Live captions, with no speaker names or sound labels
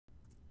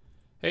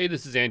Hey,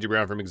 this is Andy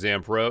Brown from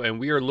ExamPro, and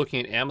we are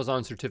looking at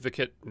Amazon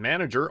Certificate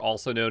Manager,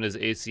 also known as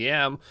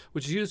ACM,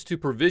 which is used to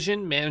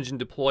provision, manage, and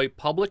deploy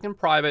public and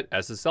private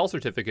SSL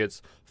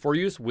certificates for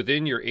use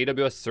within your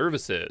AWS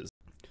services.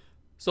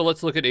 So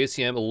let's look at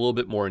ACM a little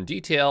bit more in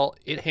detail.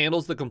 It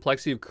handles the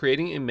complexity of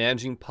creating and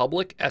managing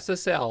public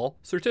SSL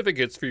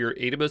certificates for your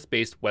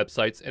AWS-based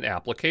websites and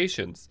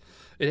applications.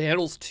 It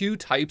handles two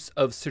types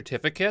of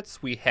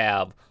certificates. We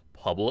have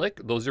public,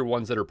 those are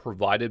ones that are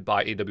provided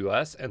by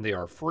AWS and they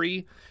are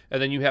free.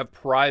 And then you have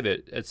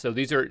private, and so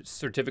these are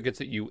certificates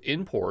that you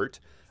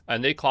import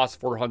and they cost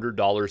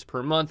 $400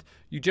 per month.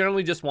 You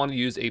generally just want to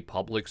use a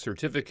public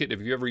certificate. If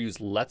you ever use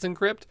Let's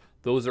Encrypt,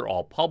 those are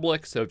all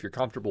public. So if you're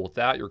comfortable with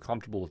that, you're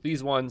comfortable with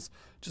these ones.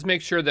 Just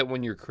make sure that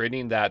when you're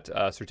creating that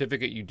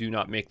certificate, you do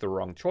not make the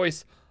wrong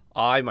choice.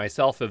 I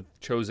myself have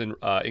chosen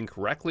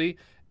incorrectly.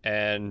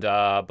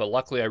 But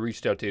luckily I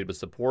reached out to AWS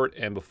support,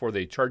 and before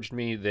they charged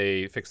me,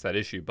 they fixed that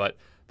issue. But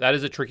that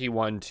is a tricky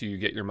one to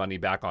get your money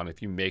back on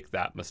if you make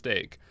that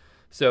mistake.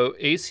 So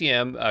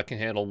ACM can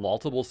handle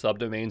multiple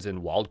subdomains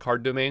and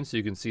wildcard domains. So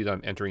you can see that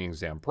I'm entering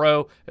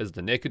ExamPro as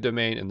the naked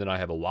domain, and then I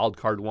have a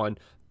wildcard one.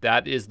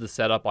 That is the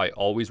setup I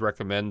always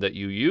recommend that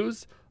you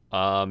use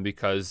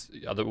because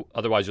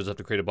otherwise you'll just have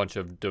to create a bunch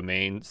of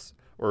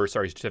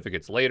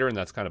certificates later, and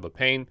that's kind of a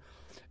pain.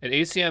 And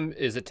ACM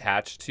is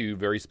attached to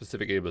very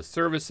specific AWS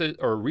services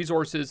or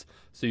resources,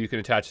 so you can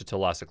attach it to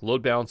Elastic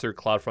Load Balancer,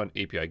 CloudFront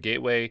API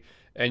Gateway,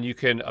 and you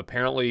can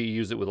apparently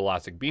use it with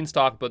Elastic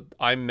Beanstalk, but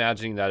I'm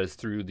imagining that is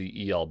through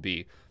the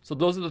ELB. So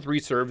those are the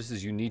three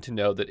services you need to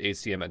know that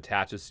ACM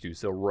attaches to,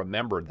 so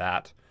remember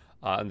that,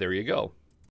 and there you go.